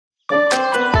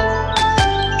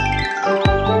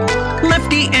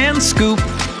Pointy and Scoop.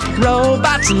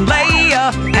 Robots and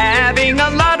Leia having a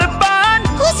lot of fun.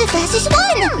 Who's the fastest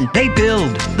one? They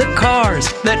build the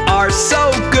cars that are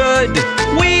so good.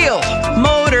 Wheel,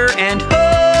 motor, and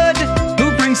hood.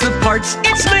 Who brings the parts?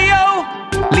 It's Leo.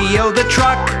 Leo the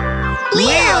truck.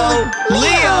 Leo!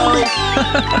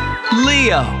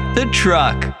 Leo the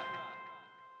truck.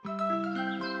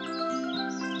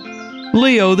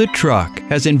 Leo the truck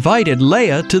has invited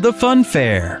Leia to the fun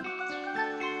fair.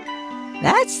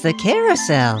 That's the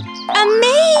carousel.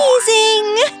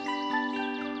 Amazing!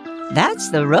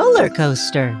 That's the roller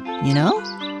coaster, you know?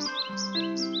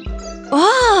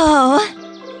 Whoa!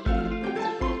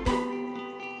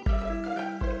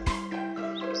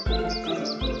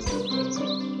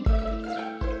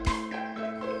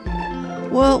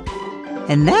 Whoa!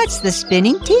 And that's the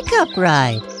spinning teacup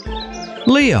ride.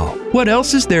 Leo, what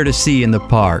else is there to see in the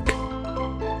park?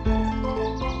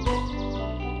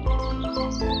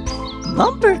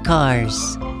 Bumper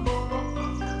cars.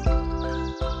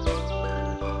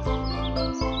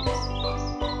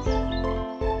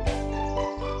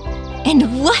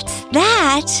 And what's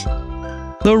that?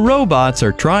 The robots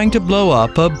are trying to blow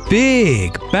up a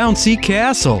big, bouncy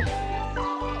castle.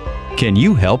 Can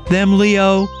you help them,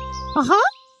 Leo? Uh-huh.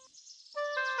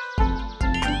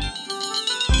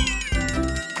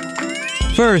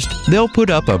 First, they'll put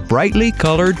up a brightly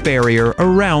colored barrier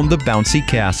around the bouncy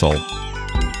castle.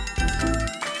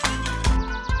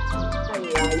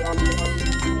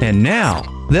 And now,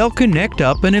 they'll connect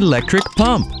up an electric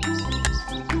pump.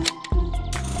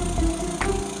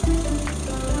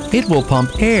 It will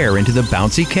pump air into the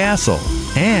bouncy castle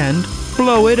and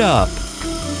blow it up.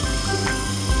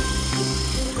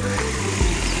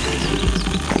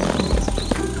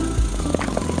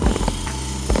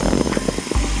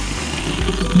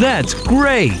 That's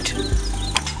great!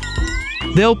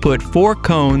 They'll put 4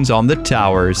 cones on the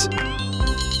towers.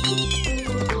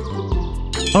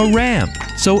 A ramp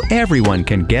so everyone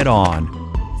can get on.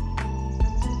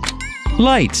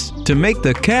 Lights to make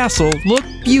the castle look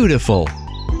beautiful.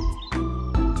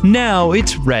 Now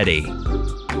it's ready.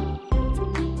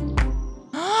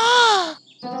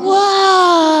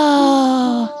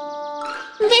 Whoa!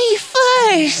 Me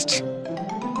first!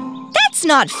 That's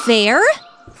not fair!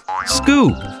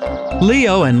 Scoop!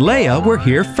 Leo and Leia were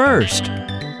here first.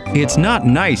 It's not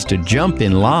nice to jump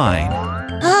in line.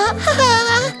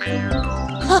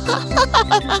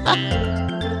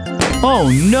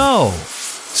 Oh no!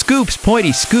 Scoop's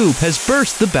pointy scoop has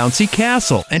burst the bouncy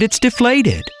castle and it's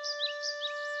deflated.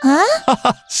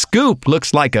 Huh? Scoop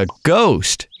looks like a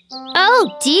ghost.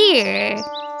 Oh dear.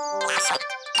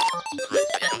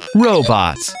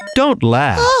 Robots, don't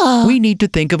laugh. We need to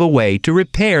think of a way to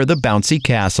repair the bouncy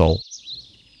castle.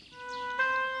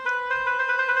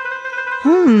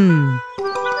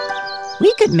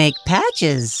 We could make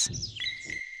patches.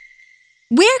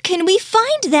 Where can we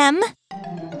find them?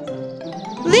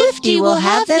 Lifty will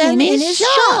have them in his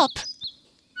shop.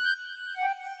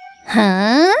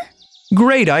 Huh?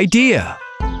 Great idea!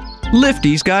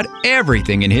 Lifty's got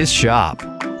everything in his shop.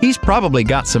 He's probably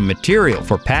got some material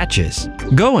for patches.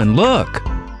 Go and look.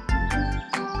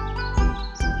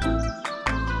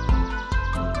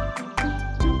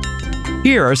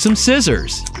 Here are some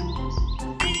scissors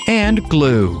and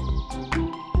glue.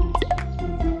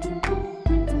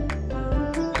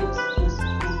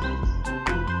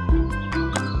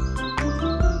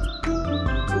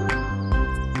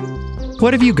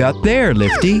 What have you got there,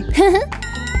 Lifty?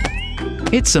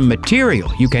 It's some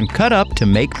material you can cut up to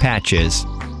make patches.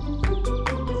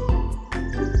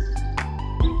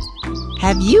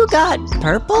 Have you got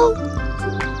purple?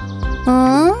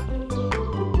 Huh?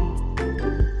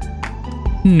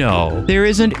 No, there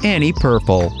isn't any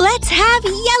purple. Let's have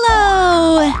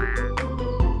yellow!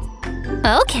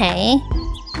 Okay.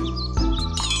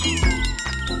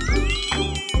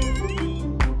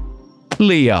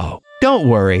 Leo, don't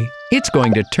worry. It's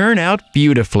going to turn out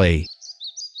beautifully.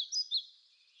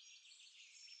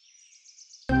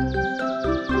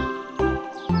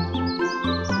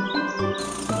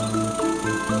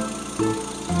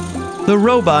 The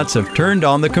robots have turned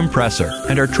on the compressor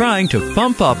and are trying to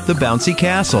pump up the bouncy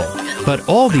castle. But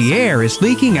all the air is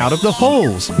leaking out of the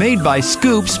holes made by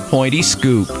Scoop's pointy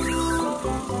scoop.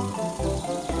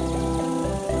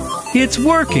 It's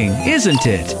working, isn't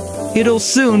it? It'll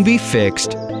soon be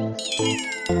fixed.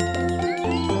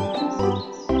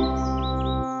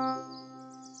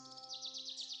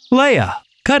 Leia,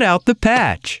 cut out the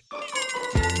patch.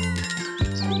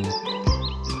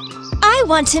 I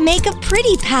want to make a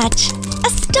pretty patch, a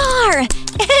star,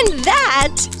 and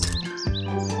that!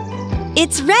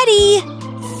 It's ready!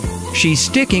 She's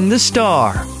sticking the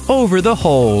star over the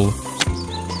hole.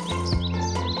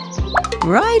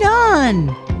 Right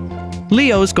on.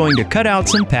 Leo's going to cut out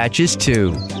some patches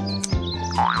too.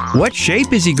 What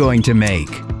shape is he going to make?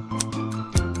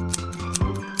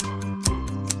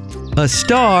 A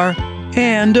star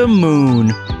and a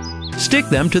moon. Stick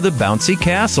them to the bouncy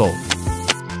castle.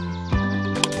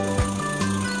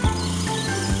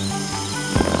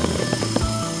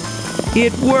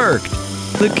 It worked!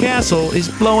 The castle is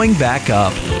blowing back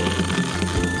up.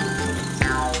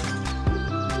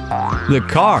 The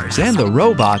cars and the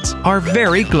robots are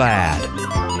very glad.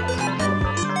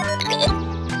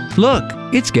 Look,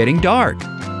 it's getting dark.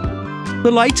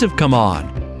 The lights have come on.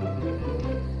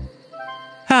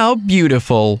 How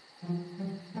beautiful!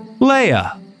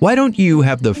 Leia, why don't you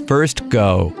have the first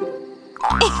go?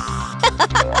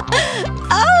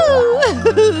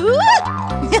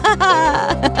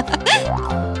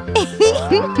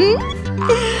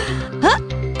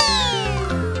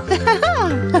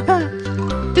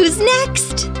 Who's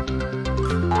next?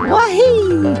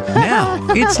 Wahee! Now,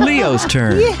 it's Leo's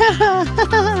turn.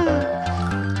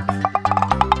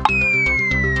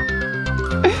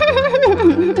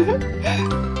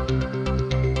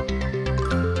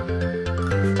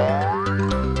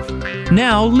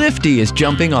 Now Lifty is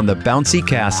jumping on the bouncy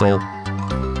castle.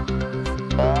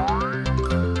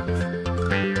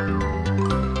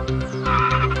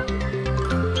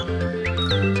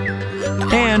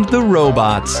 And the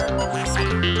robots.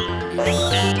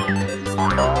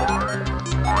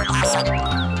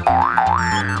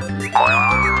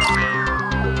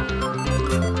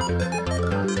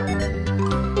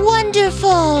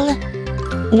 Wonderful!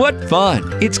 What fun!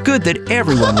 It's good that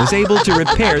everyone was able to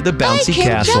repair the bouncy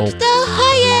castle. Jump the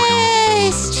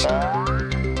highest!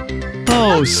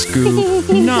 Oh, Scoop,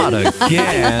 not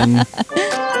again.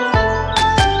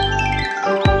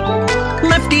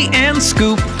 Lefty and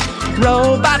Scoop,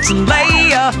 robots and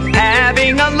Leia,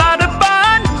 having a lot of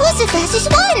fun. Who's the fastest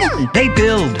one? They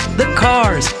build the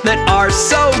cars that are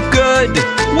so good.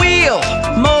 Wheel,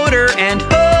 motor, and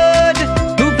hood.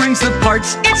 Who brings the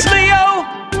parts? It's Leo.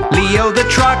 Leo the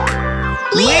truck.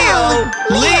 Leo!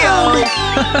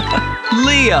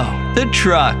 Leo the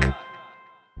truck.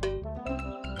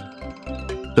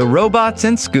 The robots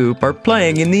and Scoop are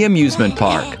playing in the amusement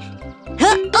park.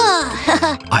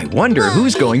 I wonder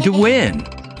who's going to win.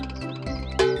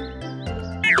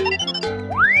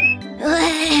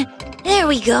 There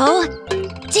we go.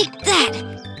 Take that.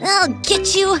 I'll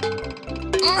get you.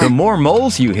 The more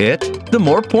moles you hit, the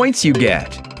more points you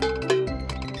get.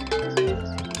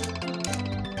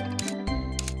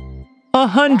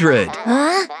 100.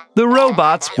 Huh? The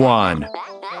robots won.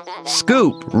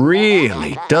 Scoop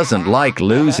really doesn't like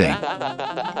losing.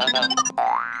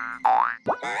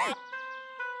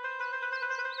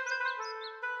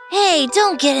 Hey,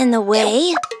 don't get in the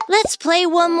way. Let's play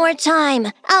one more time.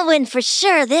 I'll win for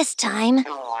sure this time.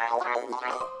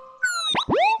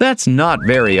 That's not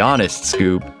very honest,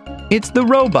 Scoop. It's the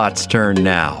robot's turn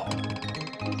now.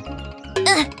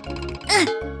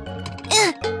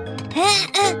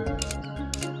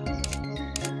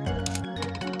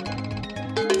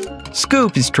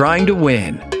 Scoop is trying to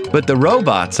win, but the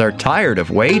robots are tired of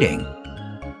waiting.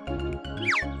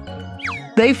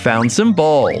 They found some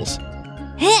balls.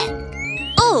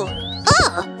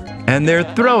 And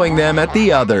they're throwing them at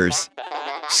the others.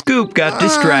 Scoop got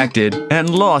distracted and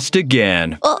lost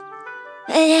again.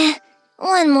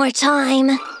 One more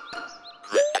time.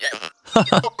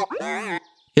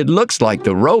 It looks like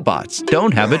the robots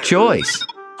don't have a choice.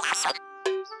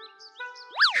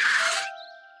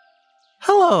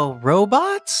 Hello,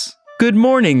 robots. Good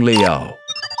morning, Leo.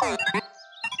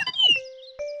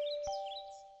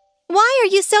 Why are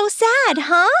you so sad,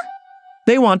 huh?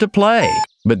 They want to play,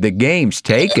 but the game's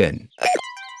taken.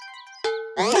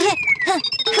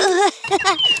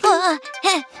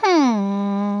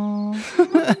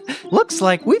 Looks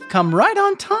like we've come right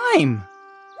on time.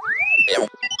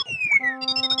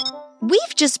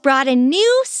 We've just brought a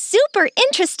new, super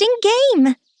interesting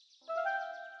game.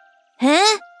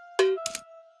 Huh?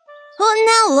 Well,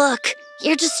 now look.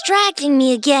 You're distracting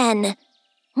me again.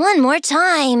 One more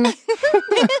time.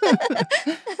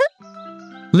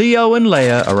 Leo and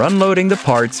Leia are unloading the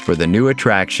parts for the new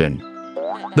attraction.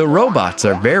 The robots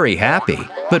are very happy,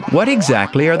 but what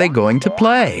exactly are they going to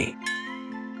play?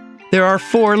 There are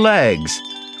 4 legs.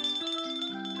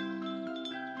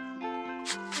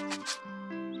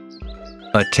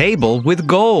 A table with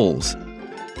goals.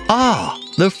 Ah,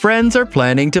 the friends are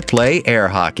planning to play air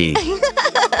hockey.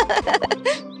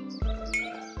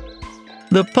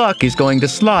 The puck is going to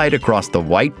slide across the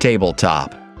white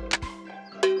tabletop.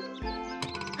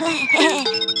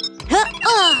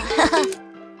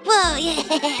 Whoa,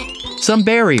 yeah. Some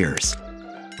barriers.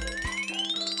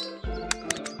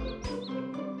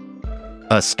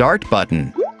 a start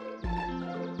button.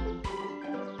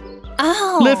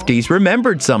 Oh. Lifty's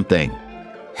remembered something.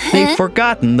 They've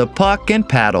forgotten the puck and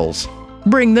paddles.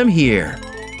 Bring them here.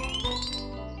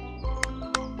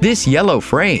 This yellow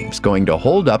frame's going to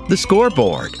hold up the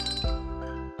scoreboard.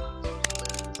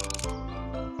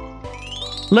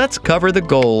 Let's cover the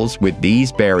goals with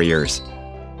these barriers.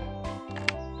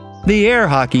 The air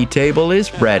hockey table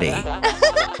is ready.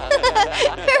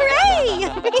 Hooray!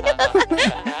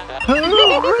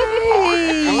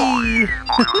 Hooray!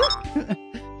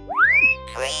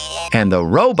 And the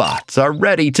robots are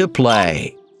ready to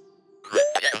play.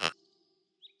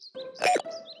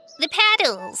 The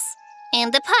paddles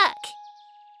and the puck.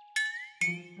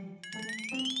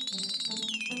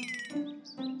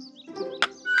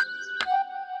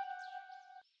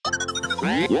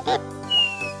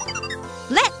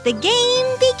 Let the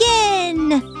game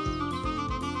begin!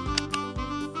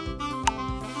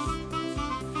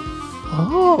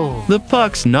 Oh, The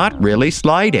puck's not really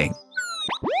sliding.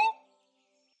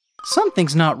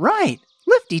 something's not right.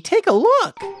 Lifty, take a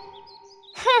look.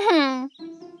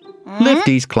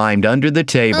 Lifty's climbed under the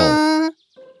table.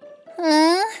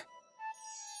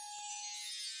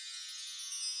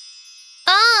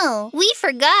 Oh, we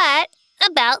forgot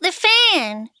about the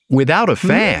fan. Without a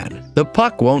fan, the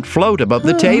puck won't float above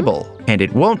the table, and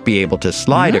it won't be able to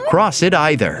slide across it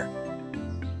either.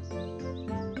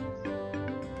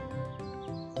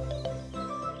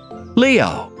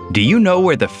 Leo, do you know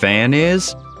where the fan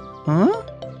is? Huh?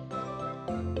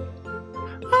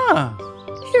 Ah,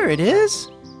 here it is.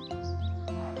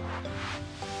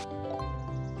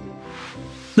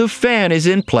 The fan is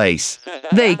in place.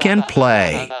 They can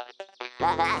play.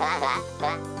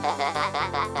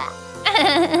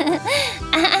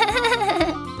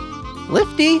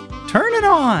 Lifty, turn it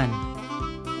on.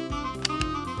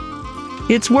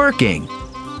 It's working.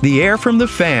 The air from the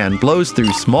fan blows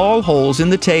through small holes in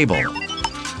the table.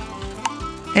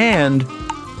 And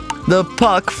the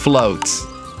puck floats.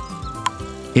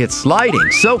 It's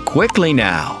sliding so quickly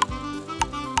now.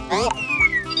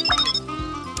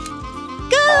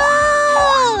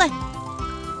 Goal!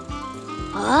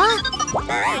 Huh?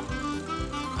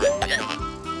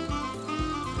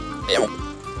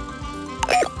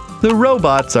 The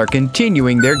robots are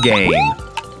continuing their game.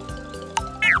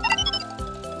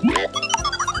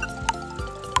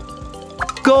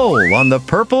 Goal on the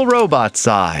purple robot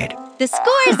side. The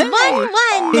score's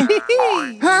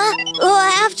 1-1. Huh? Well,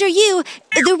 after you,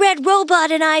 the red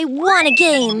robot and I won a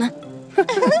game.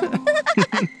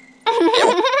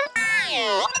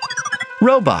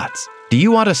 Robots, do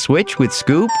you want to switch with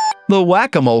Scoop? The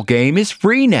whack-a-mole game is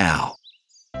free now.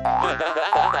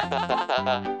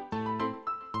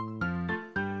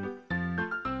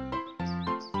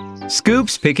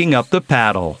 Scoop's picking up the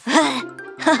paddle.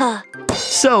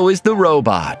 So is the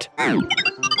robot.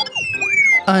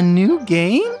 A new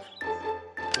game?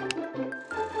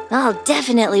 I'll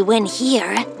definitely win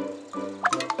here.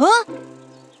 Huh?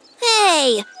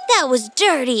 Hey, that was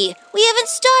dirty. We haven't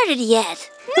started yet.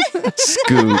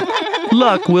 Scoop,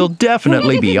 luck will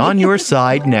definitely be on your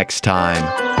side next time.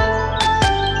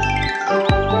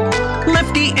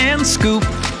 Lifty and Scoop,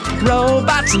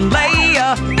 robots and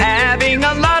Leia, having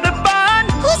a lot of fun.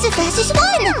 Who's the fastest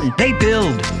one? They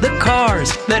build the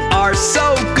cars that are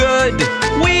so good.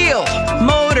 Wheel,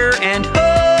 motor, and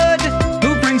hood.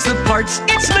 Who brings the parts?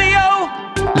 It's Leo.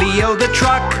 Leo the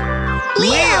truck.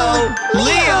 Leo.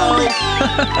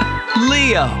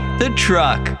 Leo the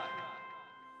truck.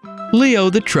 Leo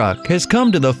the truck has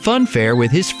come to the fun fair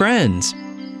with his friends.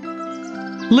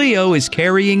 Leo is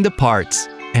carrying the parts,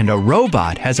 and a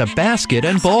robot has a basket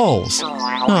and balls.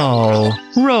 Oh,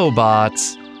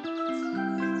 robots.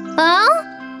 Huh?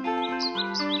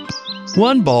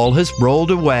 One ball has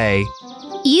rolled away.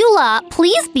 You lot,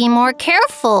 please be more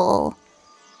careful.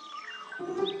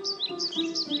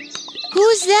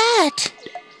 Who's that?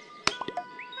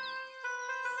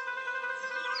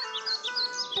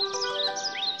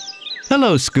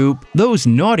 Hello, Scoop. Those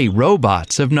naughty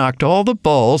robots have knocked all the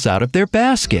balls out of their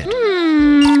basket.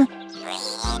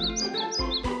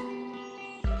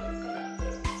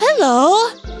 Hello.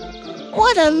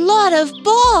 What a lot of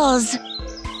balls.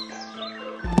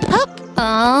 Up.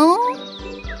 Oh?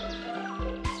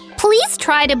 Please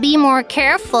try to be more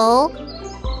careful.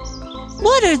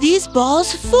 What are these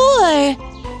balls for?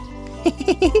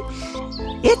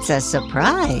 It's a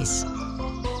surprise.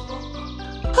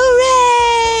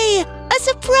 Hooray! A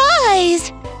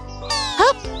surprise!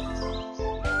 Up.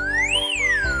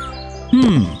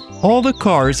 All the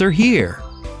cars are here.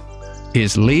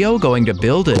 Is Leo going to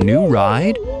build a new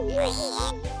ride?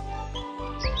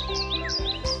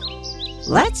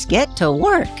 Let's get to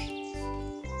work.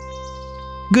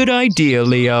 Good idea,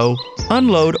 Leo.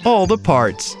 Unload all the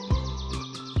parts.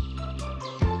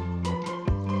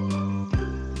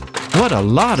 What a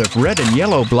lot of red and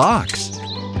yellow blocks.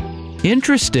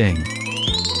 Interesting.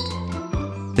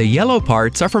 The yellow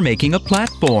parts are for making a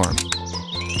platform.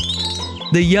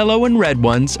 The yellow and red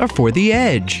ones are for the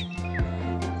edge.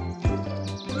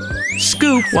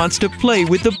 Scoop wants to play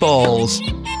with the balls.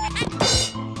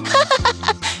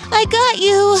 I got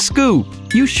you! Scoop,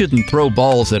 you shouldn't throw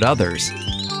balls at others.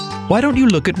 Why don't you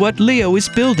look at what Leo is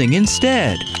building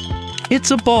instead?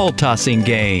 It's a ball tossing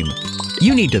game.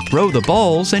 You need to throw the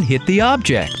balls and hit the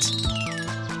objects.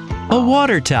 A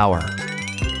water tower,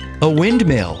 a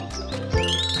windmill,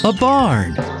 a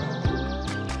barn,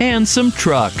 and some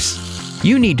trucks.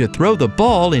 You need to throw the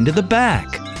ball into the back.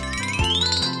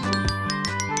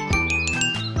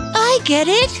 I get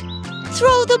it!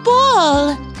 Throw the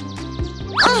ball!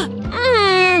 Huh?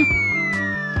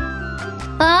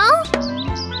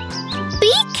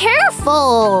 Be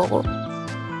careful!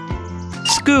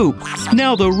 Scoop,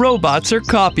 now the robots are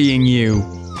copying you.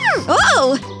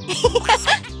 Oh!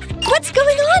 What's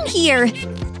going on here?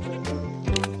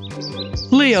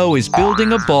 Leo is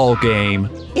building a ball game.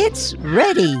 It's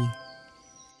ready.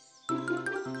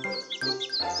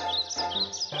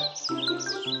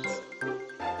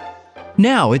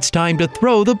 Now it's time to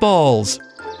throw the balls.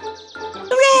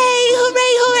 Hooray!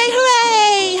 Hooray! Hooray!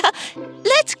 Hooray!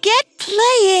 Let's get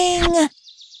playing!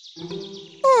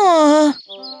 Aw.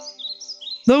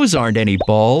 Those aren't any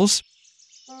balls.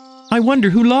 I wonder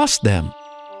who lost them.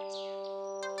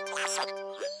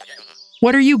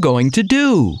 What are you going to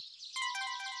do?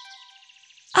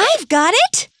 I've got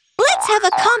it! Let's have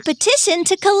a competition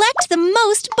to collect the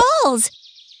most balls!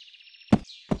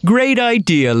 Great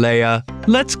idea, Leia.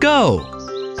 Let's go.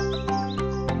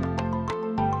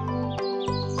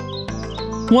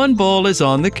 One ball is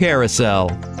on the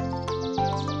carousel.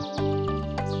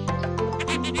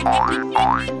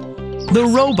 The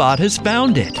robot has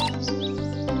found it.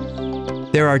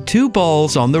 There are 2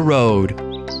 balls on the road.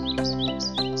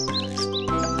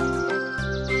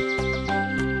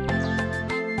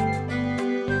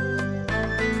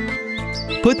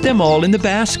 Put them all in the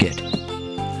basket.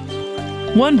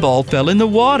 One ball fell in the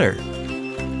water.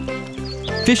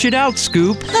 Fish it out,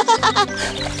 Scoop.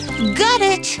 Got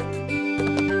it!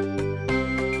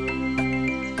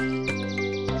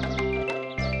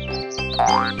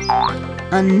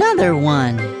 Another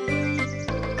one.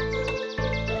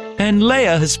 And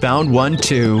Leia has found one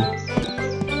too.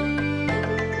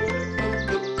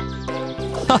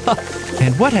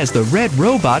 And what has the red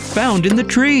robot found in the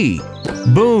tree?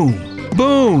 Boom!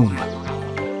 Boom!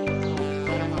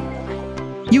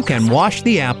 You can wash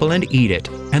the apple and eat it,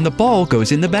 and the ball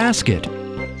goes in the basket.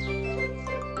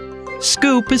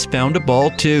 Scoop has found a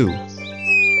ball too.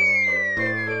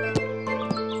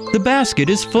 The basket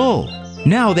is full.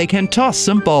 Now they can toss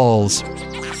some balls.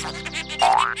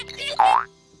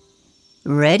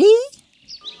 Ready?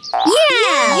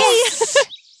 Yes!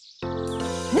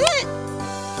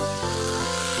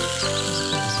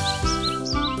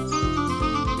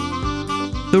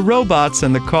 The robots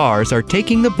and the cars are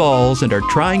taking the balls and are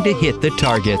trying to hit the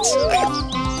targets.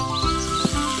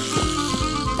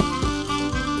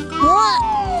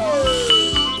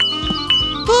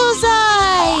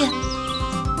 Bullseye!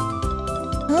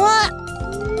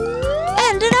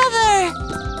 And another!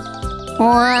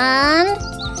 1,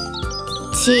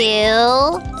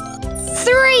 2,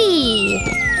 3!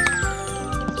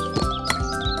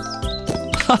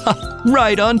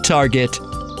 Right on target.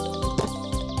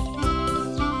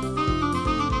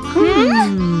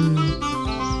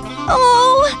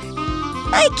 Oh!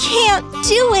 I can't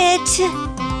do it!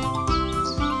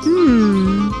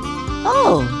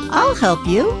 Oh, I'll help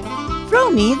you. Throw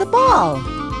me the ball.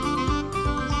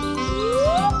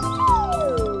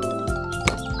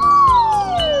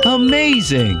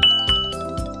 Amazing!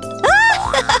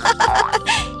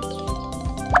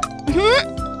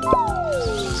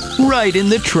 Right in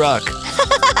the truck.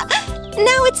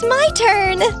 Now it's my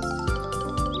turn!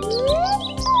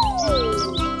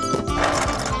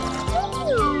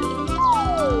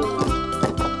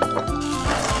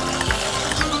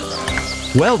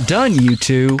 Well done, you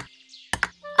two.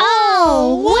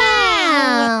 Oh,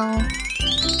 wow!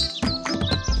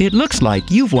 It looks like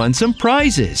you've won some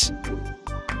prizes.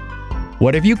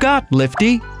 What have you got,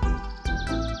 Lifty?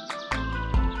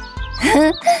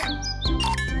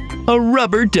 A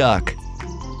rubber duck.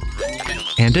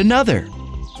 And another.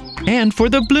 And for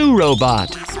the blue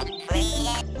robot.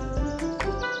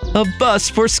 A bus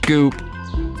for Scoop.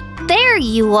 There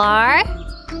you are!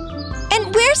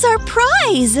 And where's our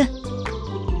prize?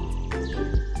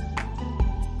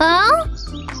 Huh?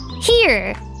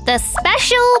 Here, the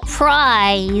special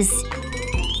prize.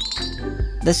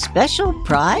 The special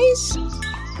prize?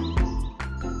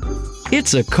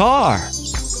 It's a car.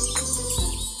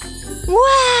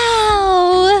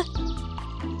 Wow!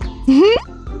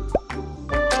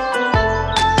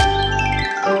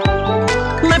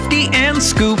 Lifty and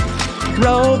Scoop,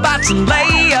 Robots and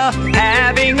Leia,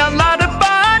 having a lot of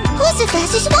fun. Who's the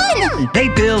fastest one? They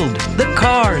build the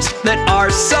cars that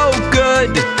are so good.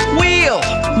 Wheel,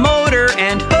 motor,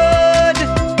 and hood.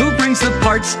 Who brings the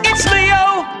parts? It's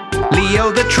Leo.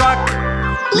 Leo the truck.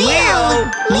 Leo!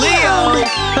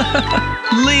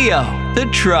 Leo the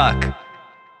truck.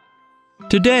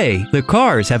 Today, the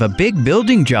cars have a big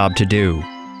building job to do.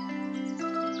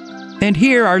 And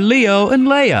here are Leo and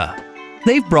Leia.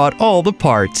 They've brought all the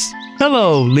parts.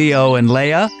 Hello, Leo and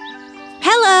Leia.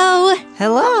 Hello!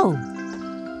 Hello.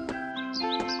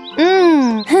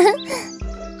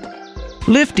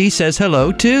 Lifty says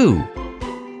hello too.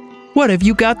 What have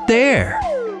you got there?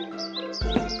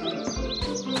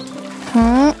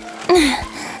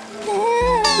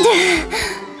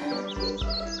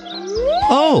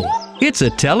 Oh, it's a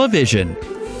television.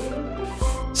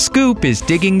 Scoop is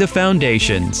digging the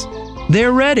foundations.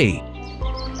 They're ready.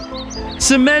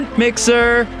 Cement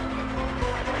mixer!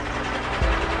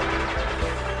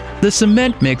 The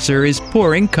cement mixer is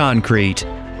pouring concrete.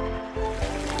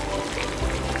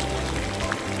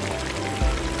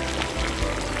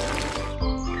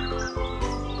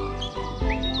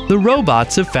 The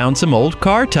robots have found some old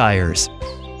car tires.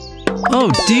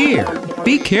 Oh dear,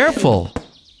 be careful.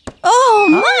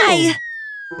 Oh my!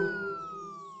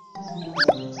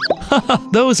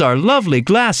 Those are lovely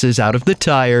glasses out of the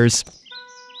tires.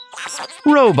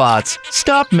 Robots,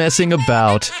 stop messing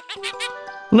about.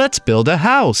 Let's build a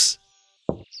house.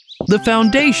 The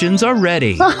foundations are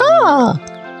ready.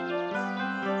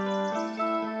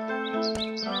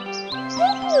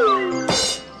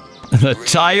 The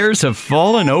tires have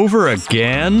fallen over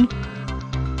again.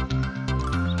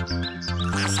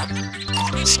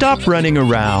 Stop running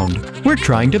around. We're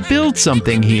trying to build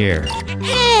something here.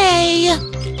 Hey!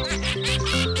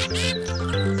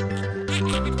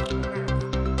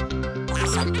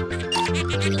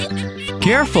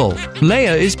 Careful,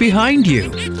 Leia is behind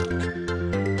you.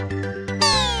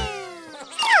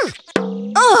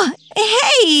 Oh,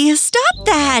 hey! Stop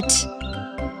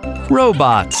that!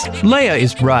 Robots, Leia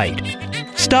is right.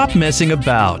 Stop messing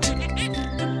about.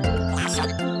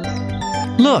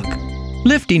 Look,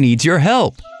 Lifty needs your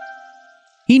help.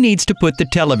 He needs to put the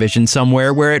television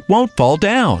somewhere where it won't fall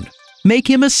down. Make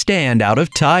him a stand out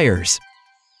of tires.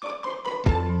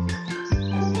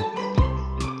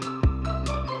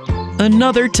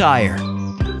 Another tire.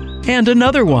 And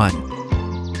another one.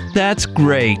 That's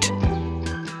great.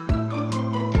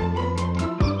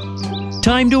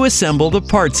 Time to assemble the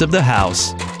parts of the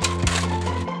house.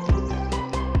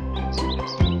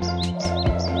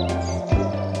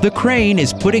 The crane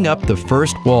is putting up the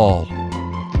first wall.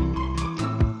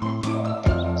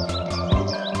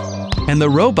 And the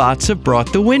robots have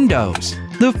brought the windows.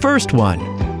 The first one.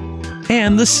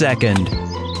 And the second.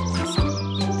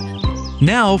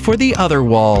 Now for the other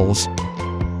walls.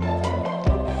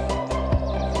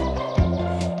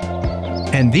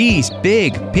 And these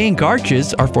big pink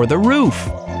arches are for the roof.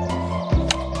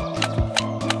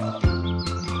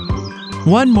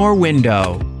 One more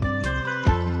window.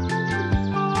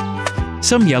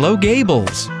 Some yellow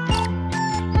gables.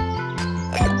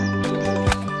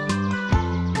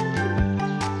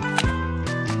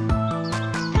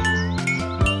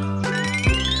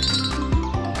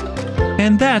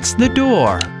 And that's the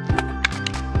door.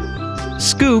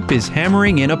 Scoop is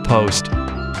hammering in a post.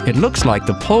 It looks like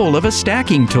the pole of a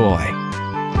stacking toy.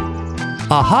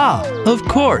 Aha! Of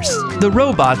course, the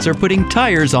robots are putting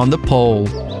tires on the pole.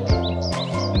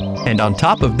 And on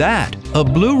top of that, a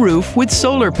blue roof with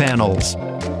solar panels.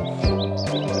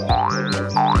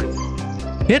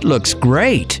 It looks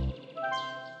great.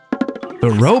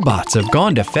 The robots have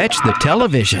gone to fetch the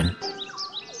television.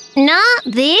 Not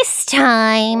this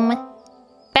time.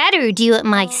 Better do it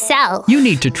myself. You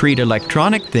need to treat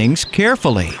electronic things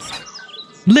carefully.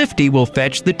 Lifty will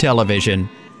fetch the television.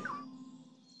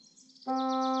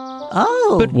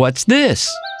 Oh. But what's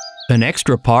this? An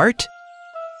extra part?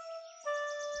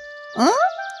 Huh?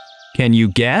 Can you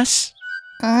guess?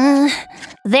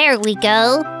 There we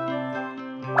go.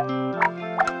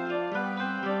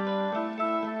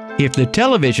 If the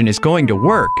television is going to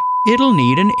work, it'll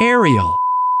need an aerial.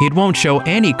 It won't show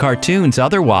any cartoons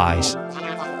otherwise.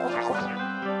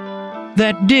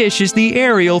 That dish is the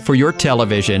aerial for your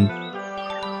television.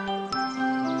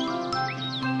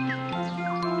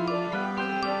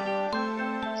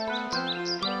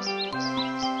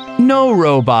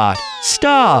 robot!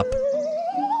 Stop!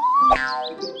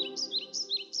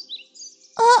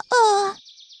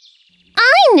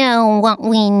 I know what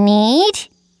we need.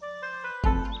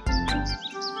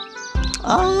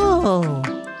 Oh.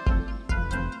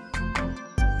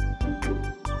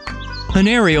 An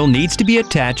aerial needs to be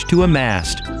attached to a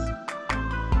mast.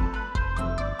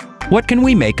 What can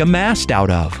we make a mast out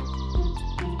of?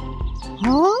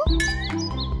 Huh?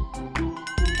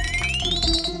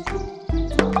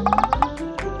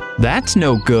 That's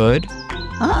no good.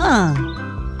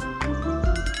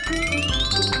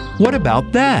 What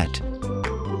about that?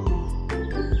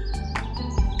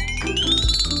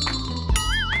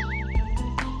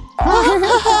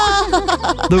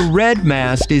 The red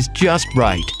mast is just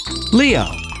right. Leo,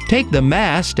 take the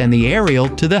mast and the aerial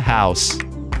to the house.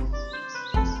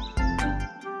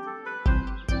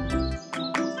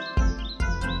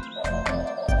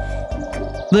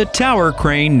 The tower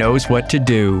crane knows what to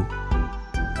do.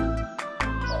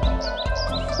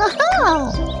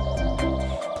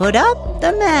 Put up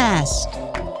the mast.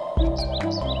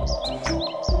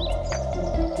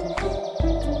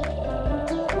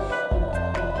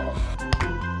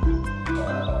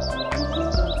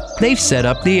 They've set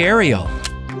up the aerial.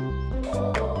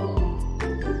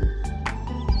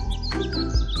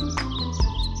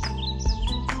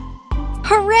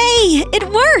 Hooray! It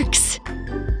works!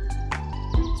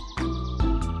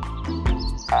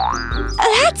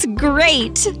 That's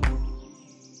great!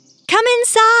 Come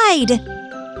inside!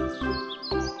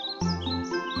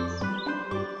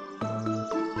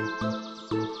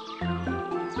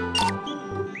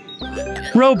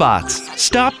 Robots,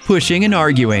 stop pushing and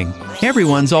arguing.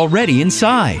 Everyone's already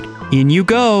inside. In you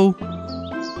go.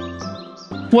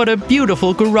 What a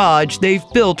beautiful garage they've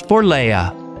built for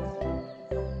Leia.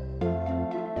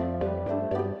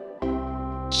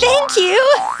 Thank you!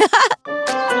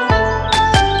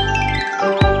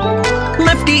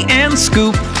 Lifty and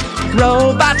Scoop,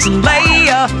 robots and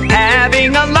Leia,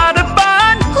 having a lot of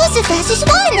fun. Who's the fastest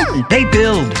one? They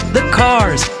build the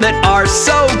cars that are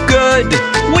so good.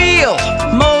 Wheel,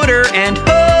 motor, and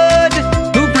hood.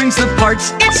 Who brings the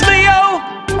parts? It's Leo.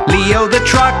 Leo the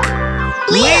truck.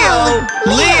 Leo.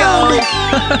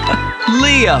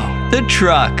 Leo the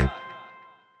truck.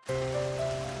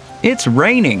 It's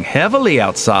raining heavily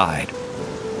outside.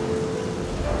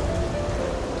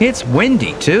 It's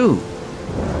windy too.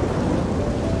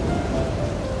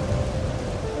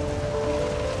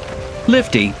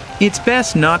 Lifty, it's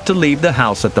best not to leave the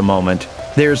house at the moment.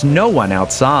 There's no one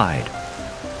outside.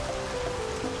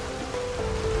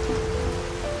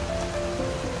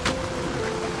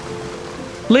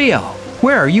 Leo,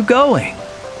 where are you going?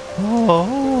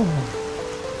 Oh.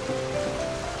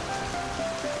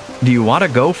 Do you want to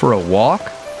go for a walk?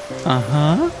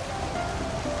 Uh-huh.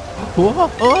 Whoa.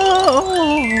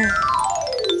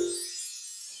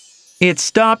 It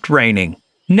stopped raining.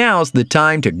 Now's the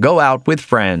time to go out with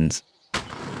friends.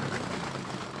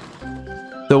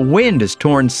 The wind has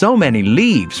torn so many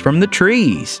leaves from the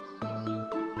trees.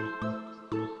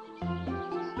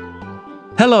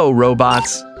 Hello,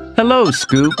 robots. Hello,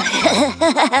 Scoop.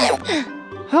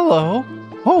 Hello.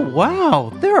 Oh,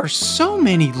 wow. There are so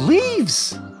many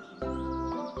leaves.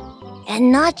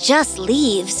 And not just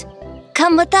leaves.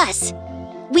 Come with us.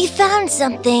 We found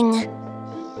something.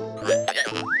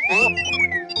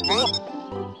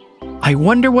 I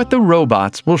wonder what the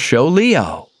robots will show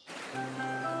Leo.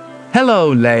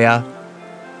 Hello, Leia.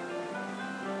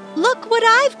 Look what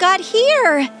I've got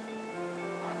here.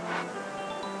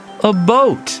 A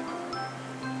boat.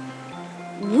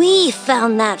 We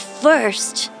found that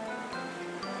first.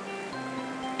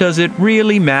 Does it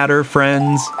really matter,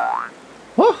 friends?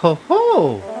 Whoa, ho,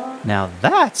 ho. Now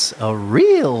that's a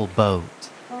real boat.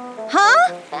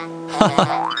 Huh?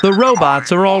 The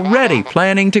robots are already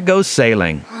planning to go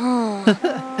sailing.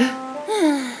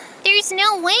 There's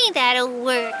no way that'll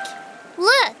work.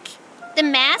 Look, the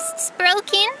mast's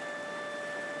broken.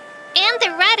 And the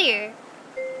rudder.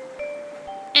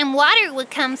 And water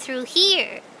would come through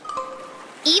here.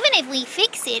 Even if we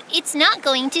fix it, it's not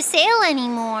going to sail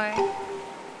anymore.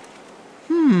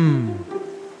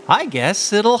 I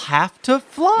guess it'll have to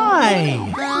fly.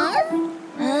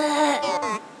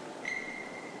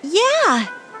 Yeah.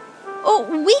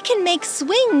 Oh, we can make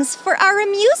swings for our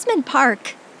amusement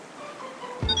park.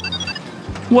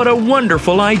 What a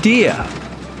wonderful idea!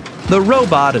 The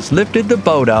robot has lifted the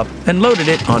boat up and loaded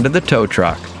it onto the tow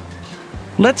truck.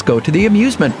 Let's go to the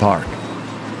amusement park.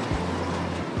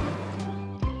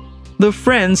 The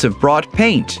friends have brought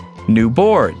paint, new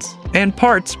boards, and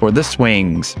parts for the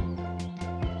swings.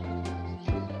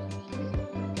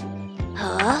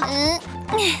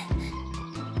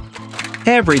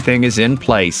 Everything is in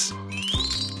place.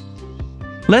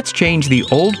 Let's change the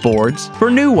old boards for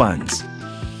new ones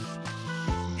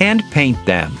and paint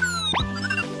them.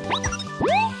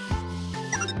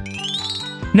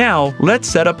 Now, let's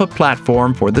set up a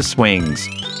platform for the swings.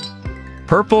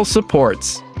 Purple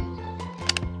supports.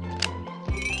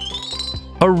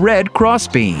 A red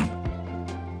crossbeam.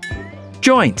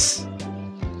 Joints.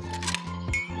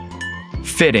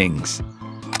 Fittings.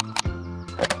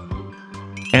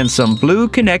 And some blue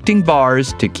connecting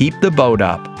bars to keep the boat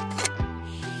up.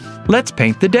 Let's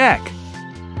paint the deck.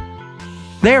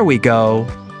 There we go.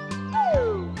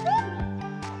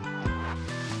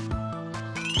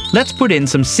 Let's put in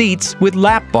some seats with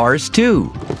lap bars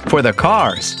too, for the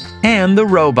cars and the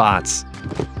robots.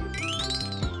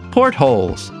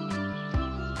 Portholes.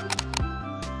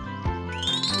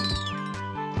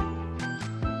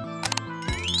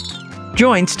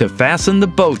 Joints to fasten the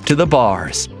boat to the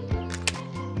bars.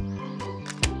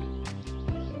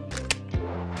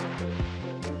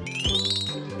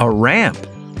 A ramp.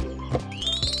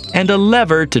 And a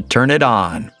lever to turn it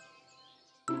on.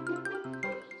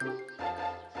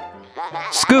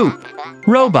 Scoop,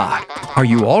 Robot, are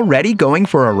you already going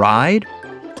for a ride?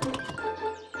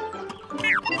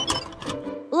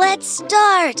 Let's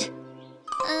start.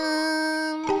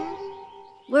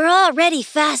 We're already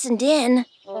fastened in.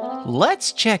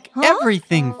 Let's check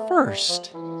everything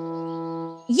first.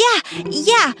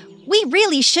 Yeah, we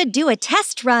really should do a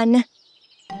test run.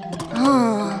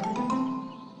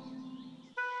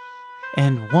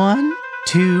 And 1,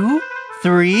 2,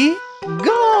 3,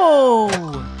 go!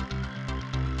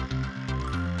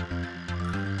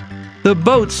 The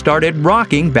boat started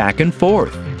rocking back and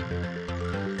forth.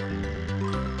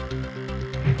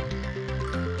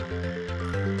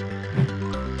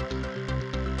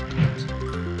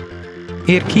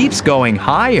 It keeps going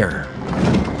higher.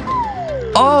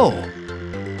 Oh!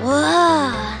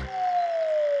 Whoa.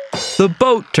 The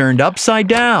boat turned upside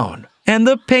down, and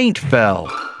the paint fell.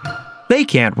 They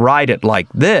can't ride it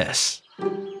like this.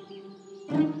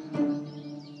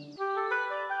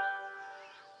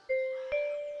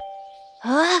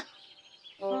 Huh?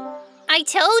 I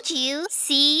told you,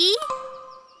 see?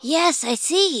 Yes, I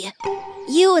see.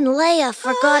 You and Leia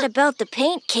forgot about the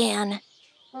paint can.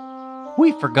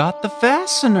 We forgot the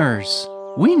fasteners.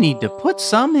 We need to put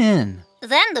some in.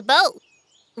 Then the boat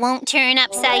won't turn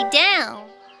upside down.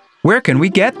 Where can we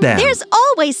get them? There's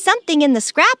always something in the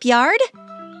scrapyard.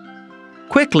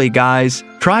 Quickly, guys,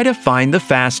 try to find the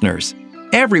fasteners.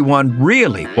 Everyone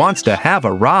really wants to have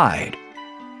a ride.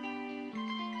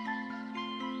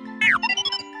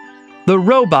 The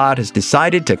robot has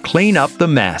decided to clean up the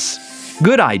mess.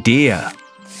 Good idea.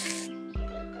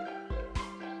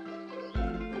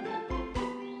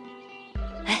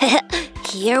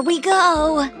 Here we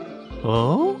go.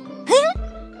 Oh?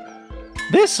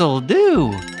 This'll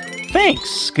do. Thanks,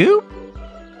 Scoop.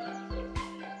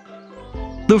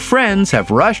 The friends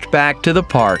have rushed back to the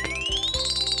park.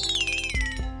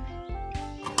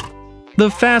 The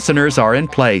fasteners are in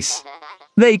place.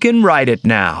 They can ride it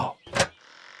now.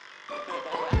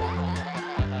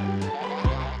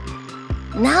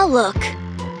 Now look.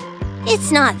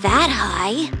 It's not that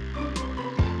high.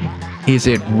 Is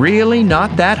it really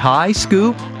not that high,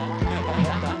 Scoop?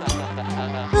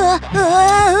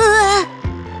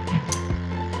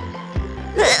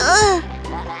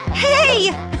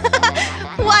 Hey!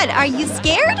 What, are you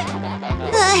scared?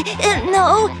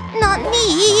 No, not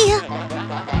me.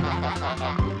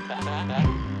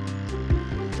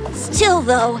 Still,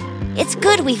 though, it's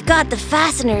good we've got the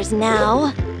fasteners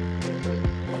now.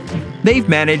 They've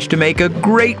managed to make a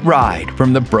great ride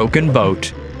from the broken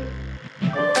boat.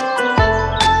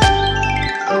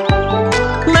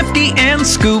 Lifty and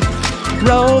Scoop,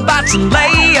 Robots and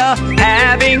Leia,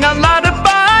 having a lot of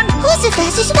fun. Who's the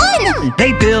fastest one?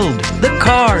 They build the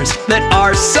cars that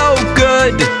are so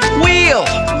good. Wheel,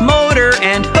 motor,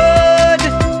 and hood.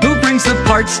 Who brings the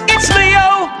parts? It's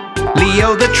Leo.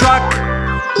 Leo the truck.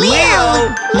 Leo.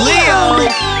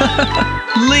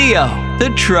 Leo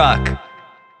the truck.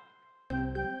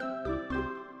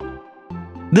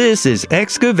 This is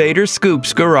Excavator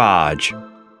Scoop's garage.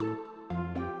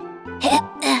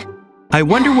 I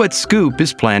wonder what Scoop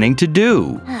is planning to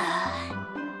do.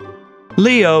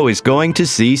 Leo is going to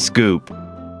see Scoop.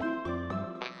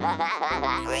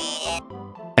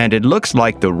 And it looks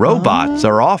like the robots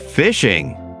are off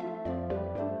fishing.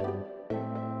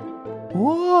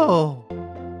 Whoa!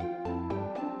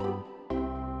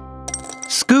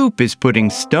 Scoop is putting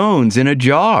stones in a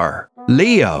jar.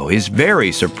 Leo is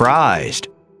very surprised.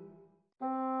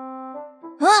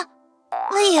 Huh?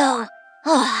 Leo.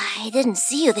 Oh, I didn't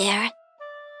see you there.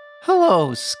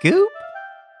 Hello, Scoop.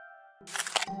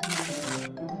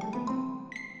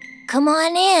 come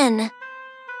on in.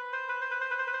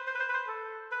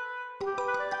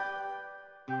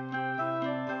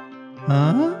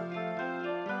 Huh?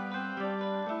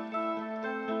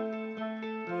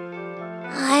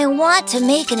 I want to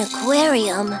make an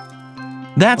aquarium.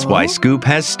 That's why Oh? Scoop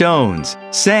has stones,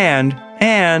 sand,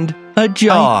 and a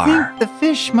jar. I think the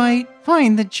fish might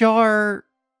find the jar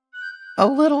a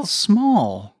little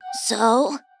small.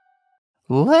 So?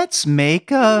 Let's make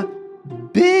a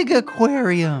big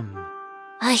aquarium.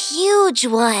 A huge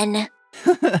one.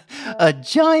 A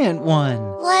giant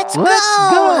one. Let's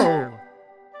go!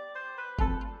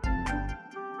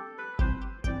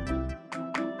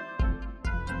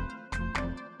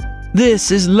 This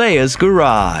is Leia's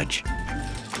garage.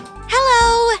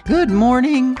 Hello. Good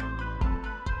morning.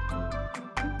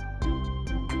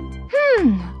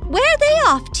 Where are they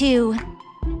off to?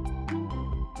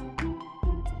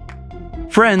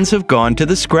 Friends have gone to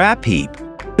the scrap heap.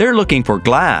 They're looking for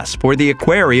glass for the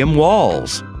aquarium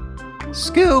walls.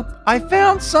 Scoop, I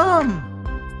found some.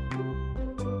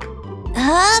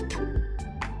 Up?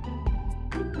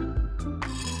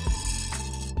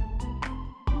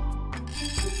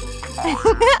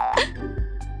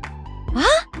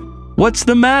 Huh? What's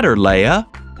the matter, Leia?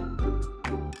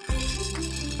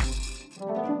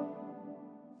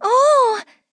 Oh,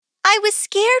 I was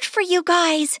scared for you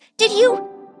guys. Did you...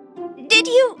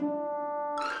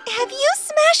 Have you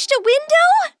smashed a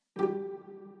window?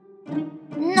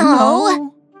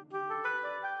 No.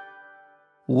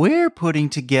 We're putting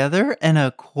together an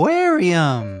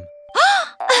aquarium.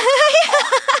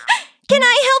 Can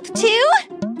I help too?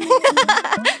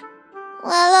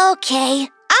 Well, okay.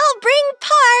 I'll bring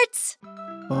parts.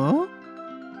 Huh?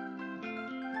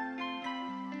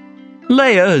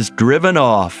 Leia has driven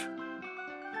off.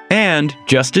 And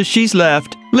just as she's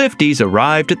left, Lifty's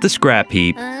arrived at the scrap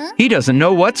heap. He doesn't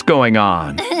know what's going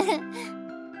on.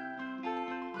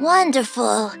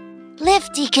 Wonderful.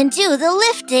 Lifty can do the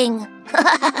lifting.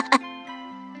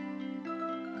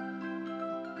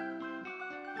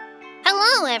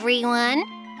 Hello, everyone.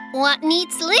 What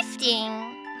needs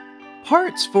lifting?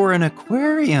 Parts for an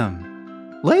aquarium.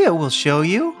 Leia will show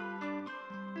you.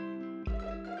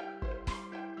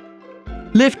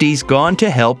 Lifty's gone to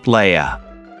help Leia.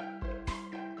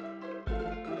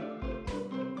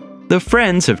 The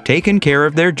friends have taken care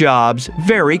of their jobs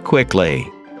very quickly.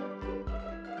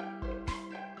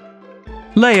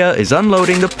 Leia is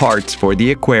unloading the parts for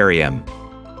the aquarium.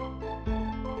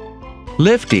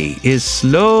 Lifty is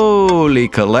slowly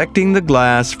collecting the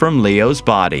glass from Leo's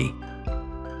body.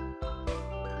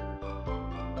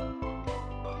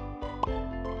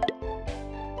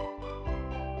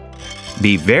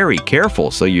 Be very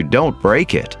careful so you don't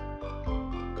break it.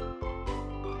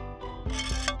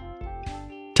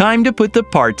 Time to put the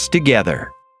parts together.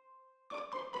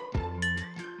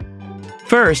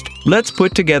 First, let's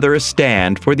put together a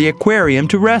stand for the aquarium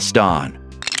to rest on.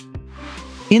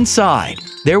 Inside,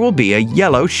 there will be a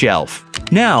yellow shelf.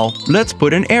 Now, let's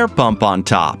put an air pump on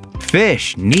top.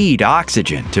 Fish need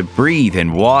oxygen to breathe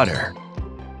in water.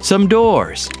 Some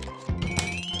doors.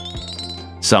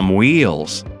 Some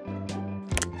wheels.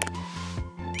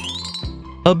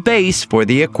 A base for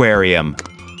the aquarium.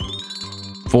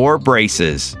 4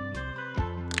 braces.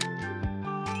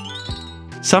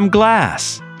 Some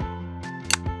glass.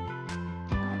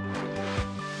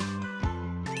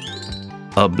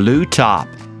 A blue top.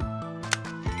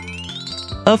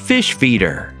 A fish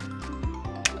feeder.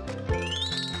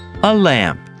 A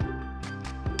lamp.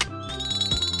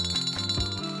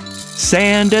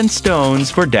 Sand and stones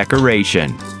for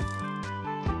decoration.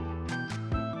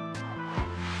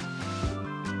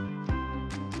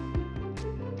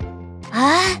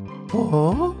 Huh?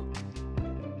 Oh?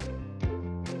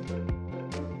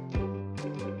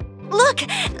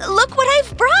 Look what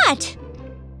I've brought.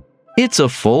 It's a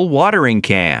full watering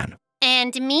can.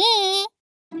 And me.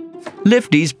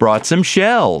 Lifty's brought some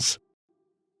shells.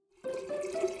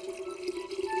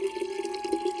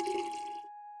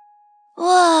 Whoa.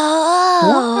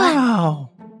 Wow!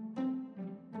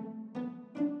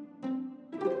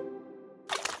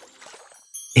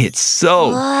 It's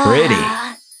so Wow. pretty.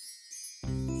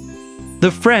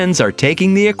 The friends are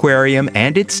taking the aquarium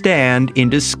and its stand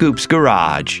into Scoop's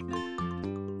garage.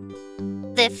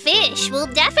 The fish will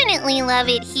definitely love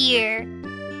it here.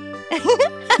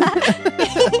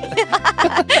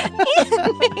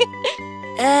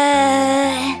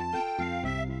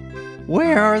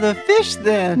 Where are the fish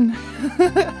then?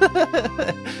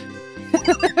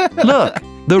 Look,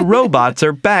 the robots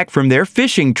are back from their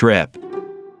fishing trip.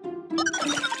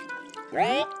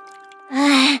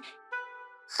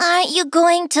 Aren't you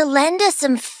going to lend us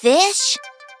some fish?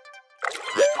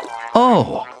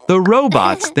 Oh, The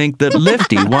robots think that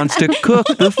Lifty wants to cook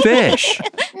the fish.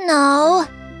 No.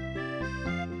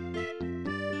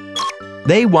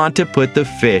 They want to put the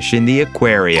fish in the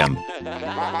aquarium.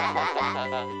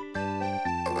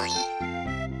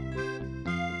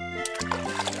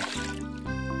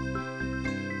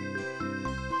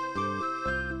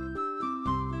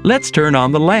 Let's turn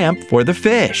on the lamp for the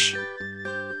fish.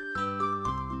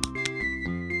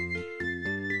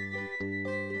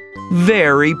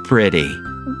 Very pretty.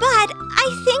 But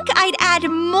I think I'd add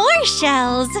more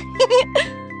shells.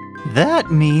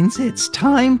 That means it's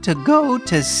time to go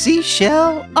to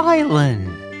Seashell Island.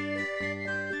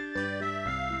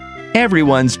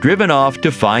 Everyone's driven off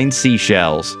to find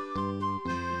seashells.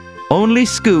 Only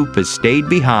Scoop has stayed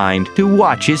behind to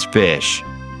watch his fish.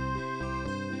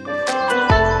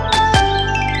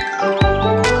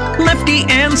 Lifty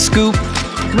and Scoop,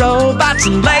 robots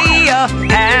and Leia,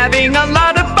 having a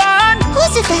lot of fun.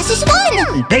 Who's the fastest one?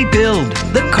 They build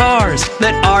the cars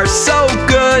that are so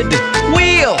good.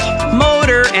 Wheel,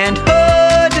 motor, and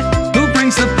hood. Who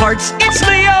brings the parts? It's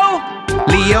Leo.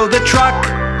 Leo the truck.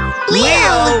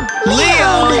 Leo.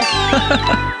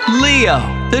 Leo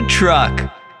the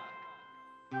truck.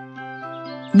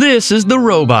 This is the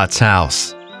robot's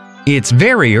house. It's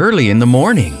very early in the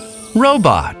morning.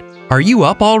 Robot, are you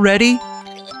up already?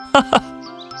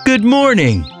 Good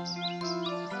morning.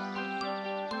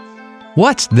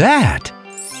 What's that?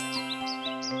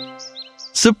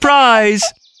 Surprise!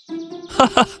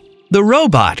 The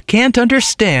robot can't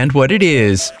understand what it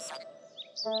is.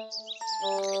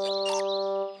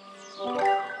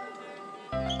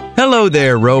 Hello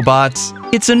there, robots.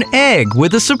 It's an egg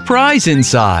with a surprise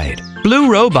inside. Blue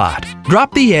robot,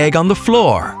 drop the egg on the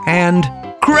floor and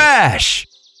crash!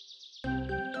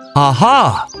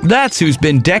 Aha! That's who's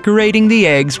been decorating the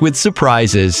eggs with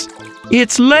surprises.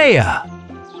 It's Leia.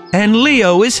 And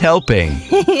Leo is helping.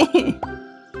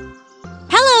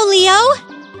 Hello, Leo.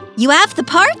 You have the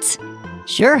parts?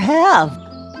 Sure have.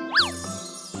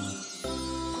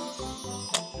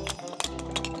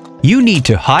 You need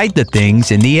to hide the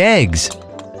things in the eggs.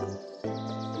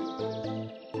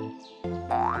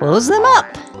 Close them up.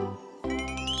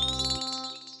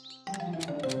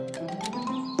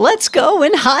 Let's go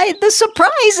and hide the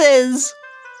surprises.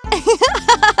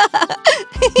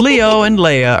 Leo and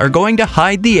Leia are going to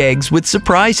hide the eggs with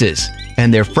surprises.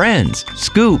 And their friends,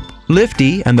 Scoop,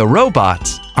 Lifty, and the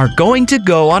robots are going to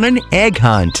go on an egg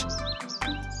hunt.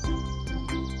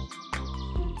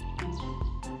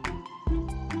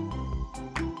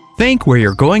 Think where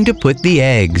you're going to put the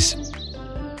eggs.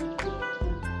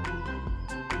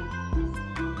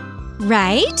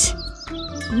 Right.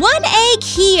 One egg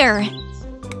here.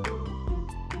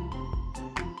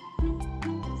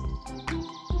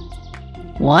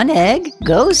 One egg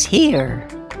goes here.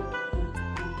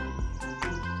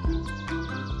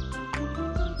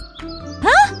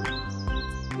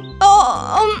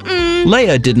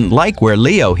 Leia didn't like where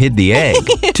Leo hid the egg.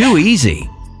 Too easy.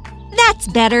 That's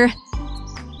better.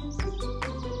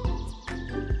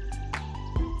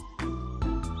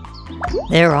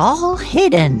 They're all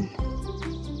hidden.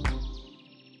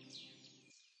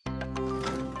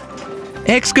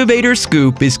 Excavator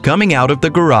Scoop is coming out of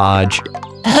the garage.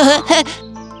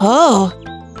 Oh.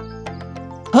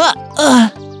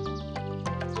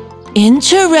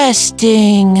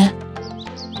 Interesting.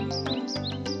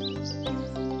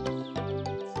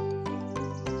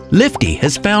 Lifty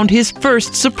has found his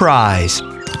first surprise.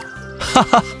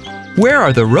 Where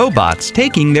are the robots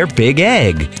taking their big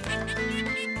egg?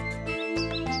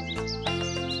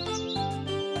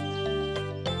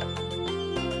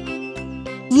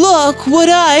 Look what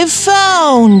I've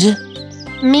found.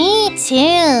 Me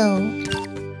too.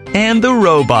 And the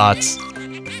robots.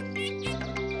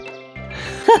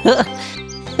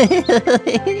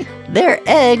 They're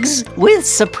eggs with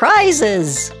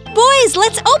surprises. Boys,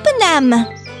 let's open them.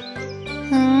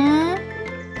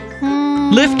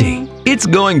 Lifty, it's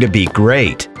going to be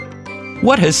great.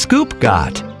 What has Scoop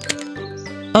got?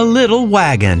 A little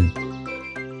wagon.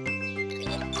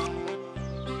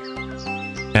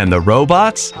 And the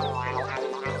robots?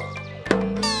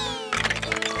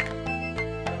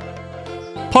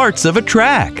 Parts of a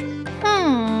track.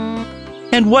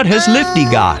 And what has Lifty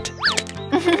got?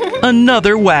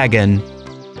 Another wagon.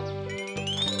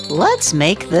 Let's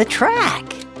make the track.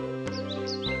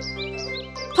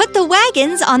 Put the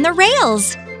wagons on the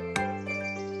rails.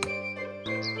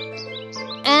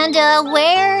 And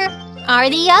where are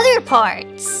the other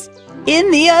parts?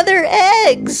 In the other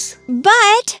eggs.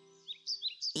 But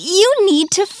you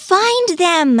need to find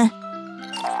them.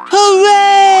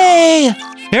 Hooray!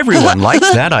 Everyone likes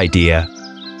that idea.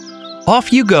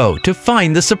 Off you go to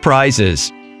find the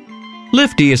surprises.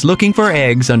 Lifty is looking for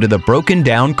eggs under the broken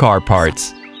down car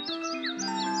parts.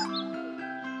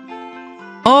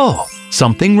 Oh,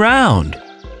 something round.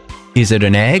 Is it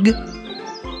an egg?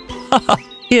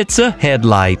 It's a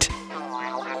headlight.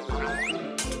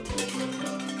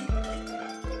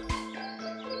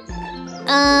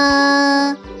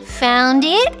 Found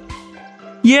it?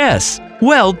 Yes,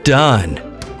 well done.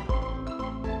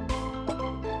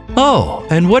 Oh,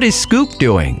 and what is Scoop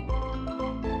doing?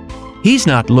 He's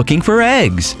not looking for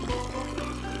eggs.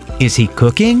 Is he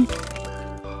cooking?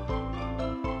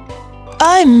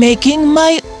 I'm making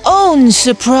my own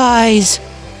surprise.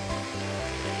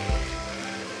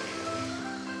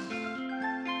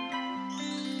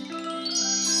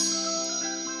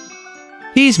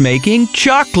 He's making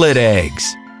chocolate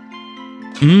eggs.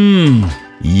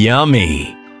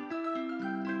 Yummy.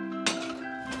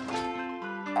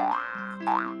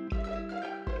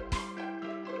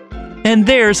 And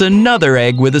there's another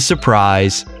egg with a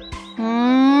surprise. Yay!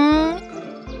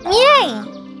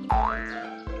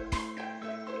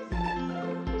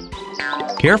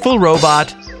 Careful,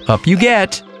 robot. Up you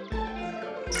get.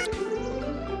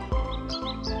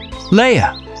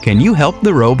 Leia, can you help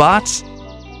the robots?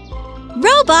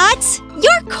 Robots,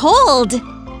 you're cold.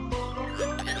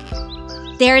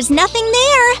 There's nothing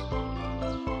there.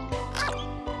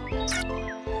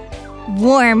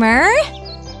 Warmer.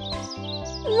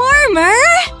 Warmer.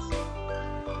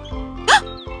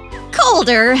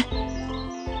 Colder.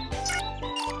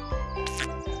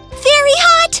 Very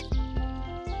hot.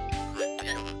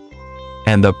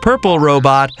 And the purple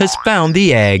robot has found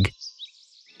the egg.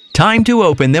 Time to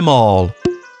open them all.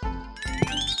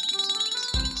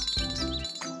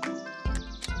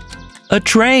 A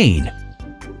train.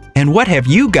 And what have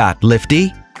you got,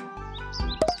 Lifty?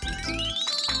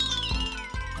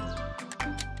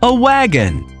 A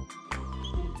wagon.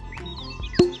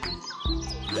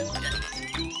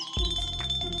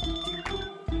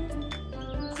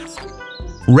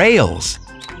 Rails.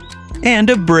 And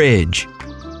a bridge.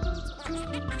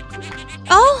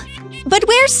 Oh, but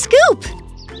where's Scoop?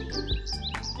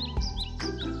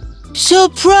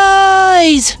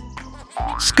 Surprise!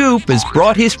 Scoop has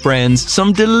brought his friends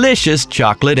some delicious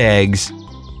chocolate eggs.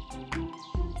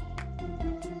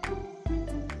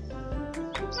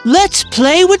 Let's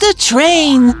play with the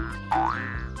train.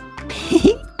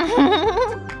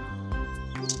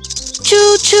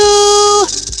 Choo-choo!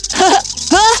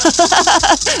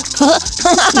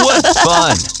 What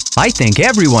fun! I think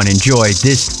everyone enjoyed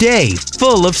this day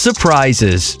full of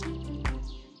surprises.